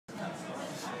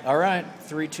All right,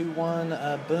 three, two, one,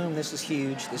 boom. This is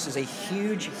huge. This is a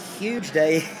huge, huge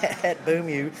day at Boom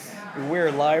U.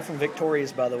 We're live from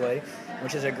Victoria's, by the way,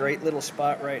 which is a great little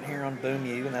spot right here on Boom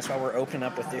U, and that's why we're opening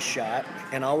up with this shot.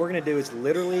 And all we're going to do is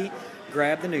literally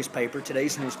grab the newspaper,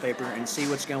 today's newspaper, and see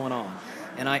what's going on.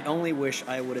 And I only wish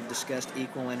I would have discussed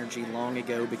Equal Energy long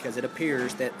ago, because it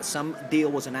appears that some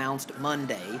deal was announced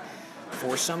Monday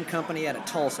for some company out of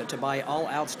Tulsa to buy all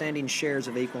outstanding shares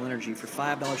of Equal Energy for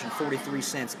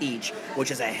 $5.43 each,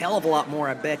 which is a hell of a lot more,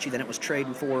 I bet you, than it was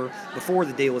trading for before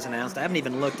the deal was announced. I haven't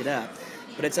even looked it up.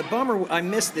 But it's a bummer I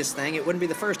missed this thing. It wouldn't be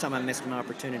the first time I missed an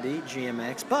opportunity,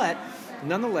 GMX. But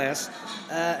nonetheless,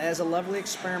 as a lovely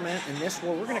experiment in this,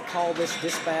 well, we're going to call this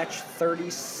Dispatch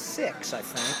 36, I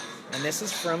think. And this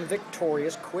is from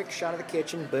Victoria's. Quick shot of the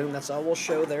kitchen. Boom. That's all we'll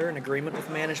show there in agreement with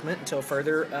management until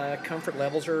further comfort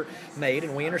levels are made,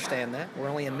 and we understand that. We're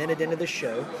only a minute into the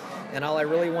show. And all I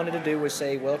really wanted to do was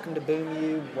say, welcome to Boom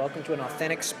U. Welcome to an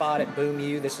authentic spot at Boom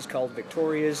U. This is called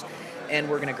Victoria's. And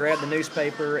we're going to grab the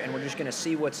newspaper, and we're just going to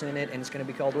see what's in it. And it's going to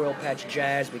be called Oil Patch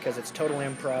Jazz, because it's total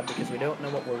improv, because we don't know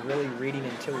what we're really reading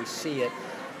until we see it.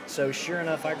 So sure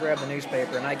enough, I grab the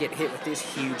newspaper, and I get hit with this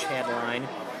huge headline: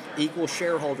 Equal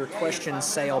shareholder questions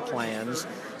sale plans.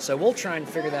 So we'll try and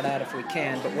figure that out if we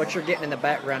can. But what you're getting in the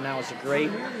background now is a great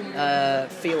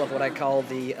feel of what I call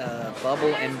the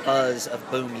bubble and buzz of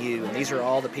Boom U. And these are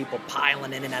all the people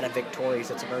piling in and out of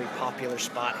Victoria's. It's a very popular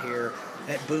spot here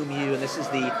at Boom U. And this is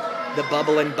the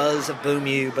bubble and buzz of Boom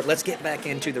U. But let's get back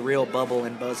into the real bubble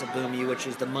and buzz of Boom U, which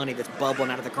is the money that's bubbling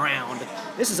out of the ground.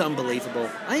 This is unbelievable.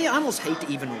 I almost hate to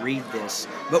even read this,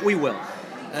 but we will.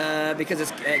 Because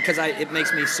it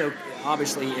makes me so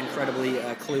obviously incredibly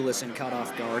clueless and caught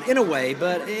off guard in a way,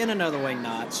 but in another way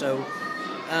not. So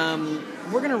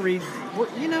we're gonna read.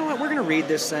 You know what? We're gonna read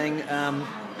this thing.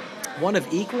 One of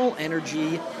Equal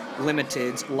Energy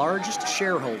Limited's largest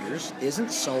shareholders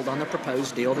isn't sold on the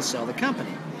proposed deal to sell the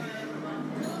company.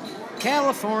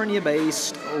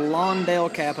 California-based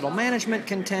Lawndale Capital Management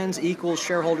contends Equal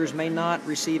shareholders may not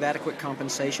receive adequate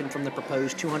compensation from the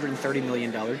proposed $230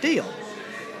 million deal.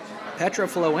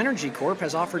 Petroflow Energy Corp.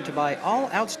 has offered to buy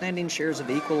all outstanding shares of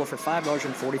Equal for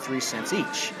 $5.43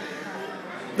 each.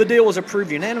 The deal was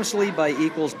approved unanimously by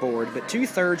Equal's board, but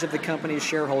two-thirds of the company's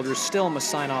shareholders still must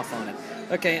sign off on it.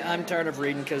 Okay, I'm tired of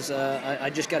reading, because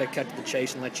I just got to cut to the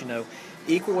chase and let you know.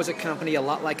 Equal was a company a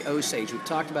lot like Osage. We've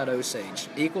talked about Osage.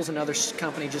 Equal's another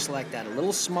company just like that, a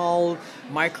little small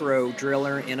micro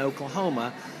driller in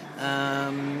Oklahoma.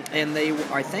 And they,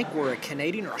 I think, were a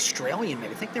Canadian or Australian,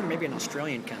 maybe. I think they're maybe an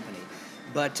Australian company.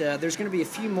 But there's going to be a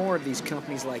few more of these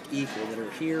companies like Equal that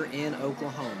are here in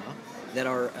Oklahoma, that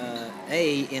are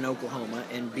A, in Oklahoma,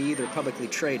 and B, they're publicly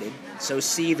traded. So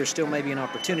C, there still may be an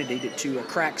opportunity to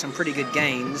crack some pretty good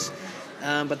gains.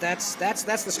 But that's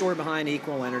the story behind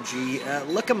Equal Energy.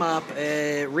 Look them up.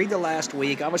 Read the last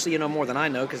week. Obviously, you know more than I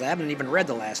know, because I haven't even read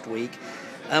the last week.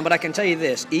 But I can tell you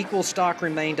this: Equal stock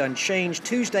remained unchanged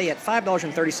Tuesday at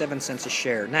 $5.37 a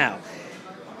share. Now,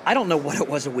 I don't know what it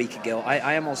was a week ago.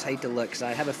 I almost hate to look, because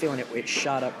I have a feeling it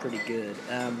shot up pretty good.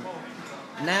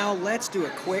 Now, let's do a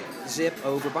quick zip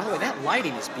over. By the way, that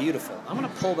lighting is beautiful. I'm going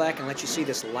to pull back and let you see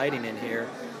this lighting in here.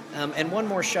 And one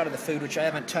more shot of the food, which I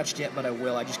haven't touched yet, but I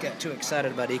will. I just got too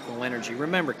excited about Equal Energy.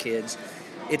 Remember, kids,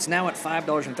 it's now at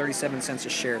 $5.37 a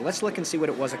share. Let's look and see what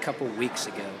it was a couple weeks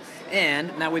ago.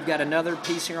 And now we've got another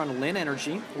piece here on Linn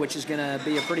Energy, which is going to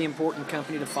be a pretty important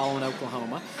company to follow in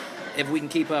Oklahoma, if we can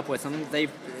keep up with them.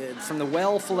 They've, from the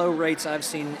well flow rates I've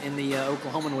seen in the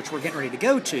Oklahoman, which we're getting ready to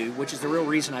go to, which is the real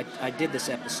reason I did this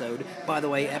episode. By the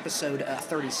way, episode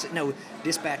 36, no,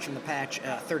 Dispatch from the Patch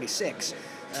 36.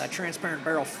 Transparent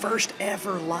Barrel, first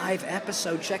ever live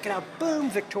episode. Check it out. Boom,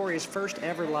 Victoria's first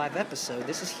ever live episode.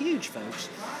 This is huge, folks.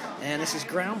 And this is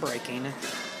groundbreaking.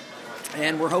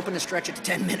 And we're hoping to stretch it to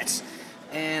 10 minutes.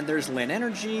 And there's Linn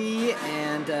Energy,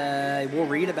 and we'll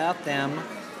read about them.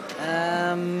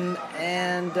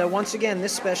 Once again,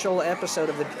 this special episode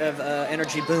of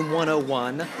Energy Boom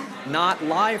 101, not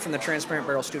live from the Transparent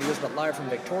Barrel Studios, but live from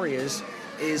Victoria's,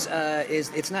 is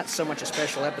it's not so much a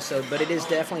special episode, but it is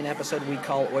definitely an episode we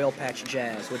call Oil Patch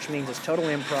Jazz, which means it's total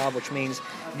improv, which means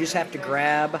you just have to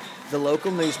grab the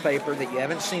local newspaper that you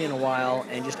haven't seen in a while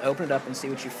and just open it up and see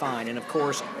what you find. And of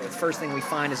course, the first thing we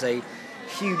find is a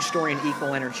huge story in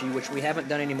Equal Energy, which we haven't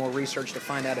done any more research to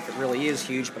find out if it really is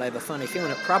huge, but I have a funny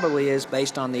feeling it probably is,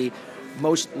 based on the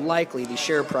most likely the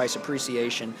share price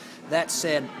appreciation. That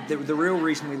said, the real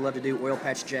reason we love to do Oil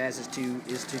Patch Jazz is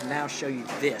to now show you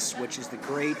this, which is the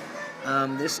great.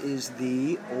 This is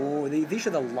these are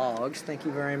the logs. Thank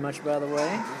you very much, by the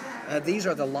way. These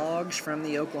are the logs from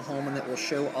the Oklahoman that will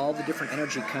show all the different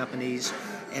energy companies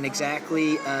and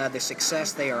exactly the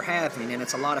success they are having. And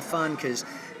it's a lot of fun because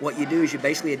what you do is you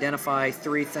basically identify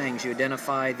three things. You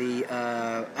identify the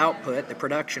output, the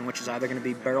production, which is either going to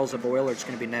be barrels of oil or it's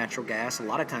going to be natural gas. A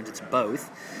lot of times it's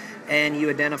both. And you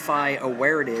identify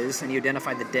where it is, and you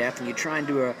identify the depth, and you try and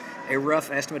do a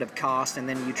rough estimate of cost, and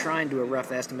then you try and do a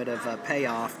rough estimate of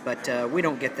payoff. But we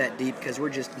don't get that deep because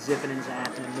we're just zipping and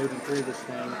zapping and moving through this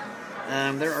thing.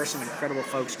 There are some incredible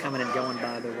folks coming and going,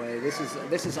 by the way. This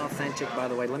is authentic, by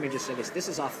the way. Let me just say this. This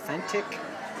is authentic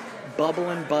bubble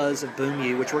and buzz of Boom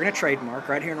U, which we're going to trademark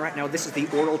right here and right now. This is the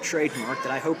oral trademark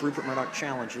that I hope Rupert Murdoch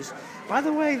challenges. By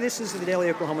the way, this is the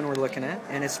Daily Oklahoman we're looking at,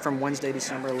 and it's from Wednesday,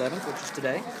 December 11th, which is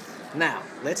today. Now,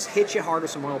 let's hit you hard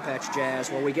with some oil patch jazz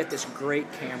while we get this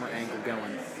great camera angle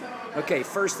going. Okay,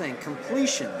 first thing,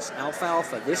 completions,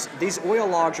 alfalfa. These oil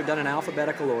logs are done in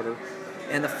alphabetical order.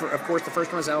 And, of course, the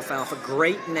first one is alfalfa.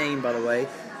 Great name, by the way.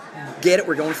 Get it,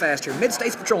 we're going fast here.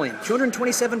 Mid-States Petroleum,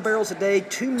 227 barrels a day,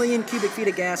 2 million cubic feet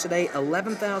of gas a day,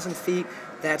 11,000 feet.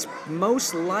 That's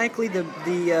most likely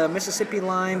the Mississippi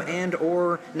Lime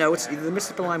no, it's either the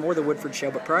Mississippi Lime or the Woodford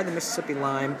Shale, but probably the Mississippi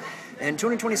Lime. And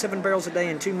 227 barrels a day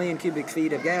and 2 million cubic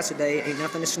feet of gas a day ain't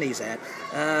nothing to sneeze at.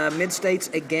 Mid-States,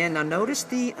 again, now notice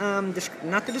the,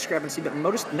 not the discrepancy, but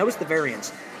notice the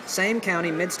variance. Same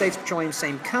county, Mid-States Petroleum,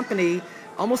 same company,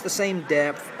 almost the same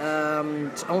depth,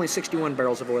 it's only 61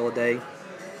 barrels of oil a day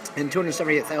and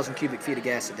 278,000 cubic feet of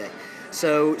gas a day.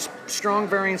 So strong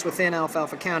variance within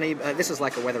Alfalfa County. This is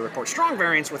like a weather report. Strong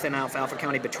variance within Alfalfa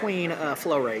County between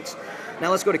flow rates.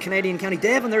 Now let's go to Canadian County.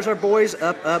 Devon, there's our boys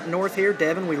up north here.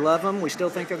 Devon, we love them. We still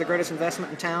think they're the greatest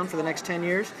investment in town for the next 10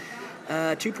 years.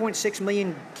 2.6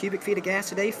 million cubic feet of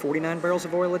gas a day, 49 barrels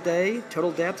of oil a day.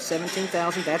 Total depth,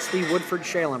 17,000. That's the Woodford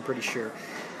Shale, I'm pretty sure.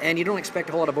 And you don't expect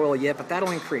a whole lot of oil yet, but that'll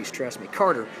increase, trust me.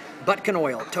 Carter, Butkin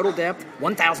Oil, total depth,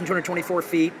 1,224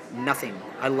 feet, nothing.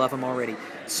 I love them already.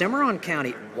 Cimarron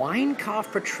County,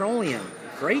 Weinkauf Petroleum,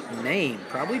 great name,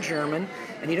 probably German,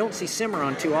 and you don't see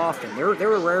Cimarron too often.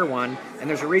 They're a rare one, and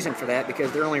there's a reason for that,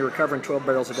 because they're only recovering 12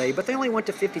 barrels a day, but they only went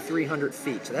to 5,300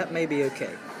 feet, so that may be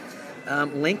okay.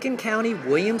 Lincoln County,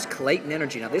 Williams Clayton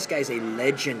Energy. Now, this guy's a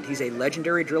legend. He's a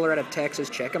legendary driller out of Texas.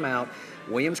 Check him out.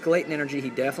 Williams Clayton Energy. He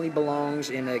definitely belongs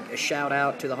in a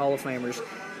shout-out to the Hall of Famers.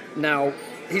 Now,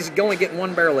 he's only getting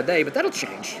 1 barrel a day, but that'll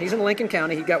change. He's in Lincoln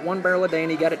County. He got 1 barrel a day,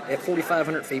 and he got it at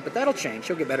 4,500 feet, but that'll change.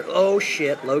 He'll get better. Oh,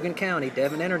 shit. Logan County,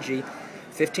 Devon Energy,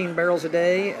 15 barrels a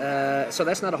day. So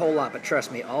that's not a whole lot, but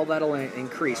trust me, all that'll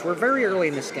increase. We're very early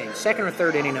in this game, second or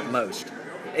third inning at most.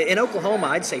 In Oklahoma,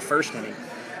 I'd say first inning.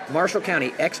 Marshall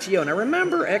County, XTO. Now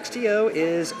remember, XTO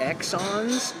is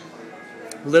Exxon's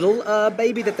little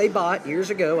baby that they bought years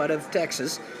ago out of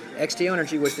Texas. XTO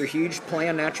Energy was their huge play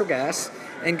on natural gas.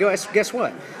 And guess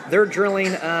what? They're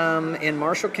drilling in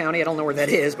Marshall County. I don't know where that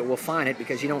is, but we'll find it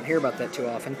because you don't hear about that too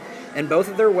often. And both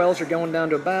of their wells are going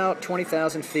down to about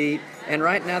 20,000 feet. And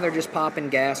right now they're just popping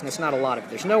gas, and it's not a lot of it.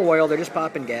 There's no oil. They're just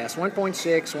popping gas. 1.6,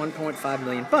 1.5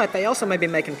 million. But they also may be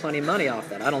making plenty of money off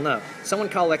that. I don't know. Someone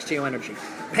call XTO Energy.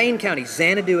 Payne County,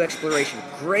 Xanadu Exploration.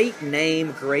 Great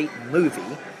name, great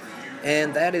movie.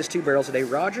 And that is 2 barrels a day.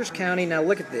 Rogers County, now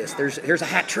look at this. Here's a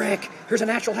hat trick. Here's a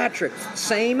natural hat trick.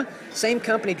 Same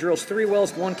company drills 3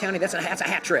 wells in 1 county. That's a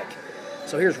hat trick.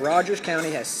 So here's Rogers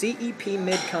County, has CEP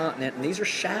Mid-Continent, and these are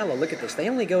shallow. Look at this. They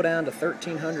only go down to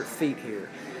 1,300 feet here.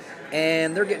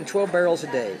 And they're getting 12 barrels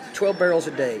a day, 12 barrels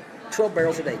a day, 12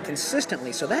 barrels a day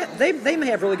consistently. So that they may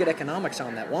have really good economics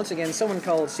on that. Once again, someone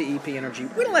called CEP Energy.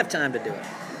 We don't have time to do it.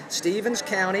 Stevens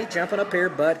County, jumping up here,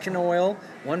 Butkin Oil,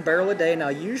 1 barrel a day. Now,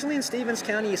 usually in Stevens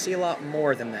County, you see a lot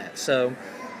more than that. So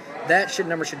that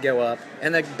number should go up.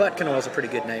 And the Butkin Oil is a pretty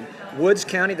good name. Woods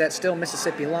County, that's still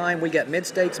Mississippi Lime. We got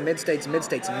Mid-States.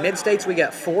 We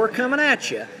got 4 coming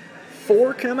at you.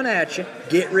 4 coming at you.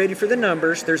 Get ready for the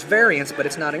numbers. There's variance, but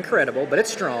it's not incredible, but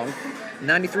it's strong.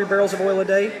 93 barrels of oil a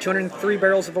day, 203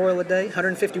 barrels of oil a day,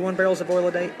 151 barrels of oil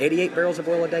a day, 88 barrels of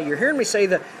oil a day. You're hearing me say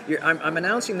that. I'm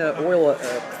announcing the oil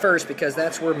first because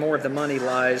that's where more of the money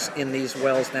lies in these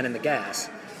wells than in the gas,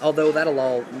 although that'll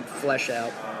all flesh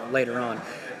out later on.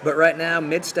 But right now,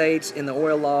 Mid-States in the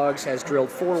oil logs has drilled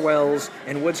 4 wells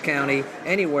in Woods County,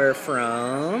 anywhere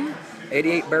from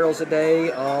 88 barrels a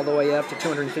day all the way up to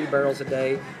 203 barrels a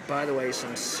day. By the way,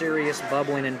 some serious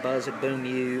bubbling and buzz at Boom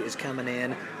U is coming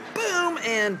in. Boom!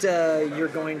 And you're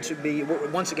going to be,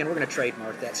 once again, we're going to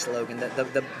trademark that slogan,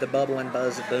 the bubble and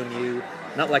buzz of Boom U.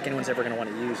 Not like anyone's ever going to want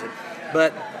to use it.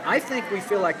 But I think we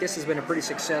feel like this has been a pretty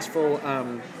successful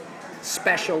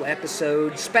special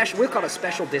episode. We'll call it a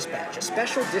special dispatch. A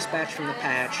special dispatch from the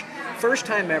patch First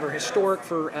time ever, historic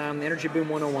for Energy Boom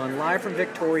 101, live from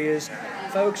Victoria's.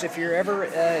 Folks, if you're ever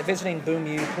visiting Boom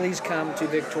U, please come to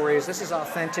Victoria's. This is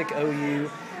authentic OU.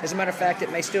 As a matter of fact,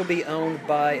 it may still be owned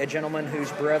by a gentleman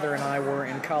whose brother and I were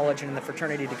in college and in the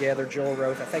fraternity together, Joel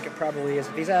Roth. I think it probably is.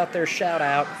 If he's out there, shout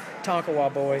out,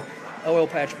 Tonkawa boy, Oil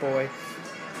Patch boy.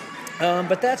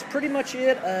 But that's pretty much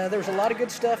it. There was a lot of good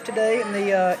stuff today in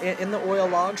the oil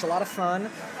logs, a lot of fun.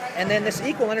 And then this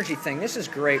equal energy thing, this is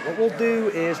great. What we'll do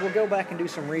is we'll go back and do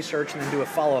some research and then do a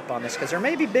follow-up on this because there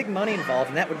may be big money involved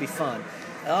and that would be fun.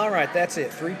 All right, that's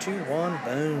it. 3, 2, 1,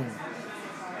 boom.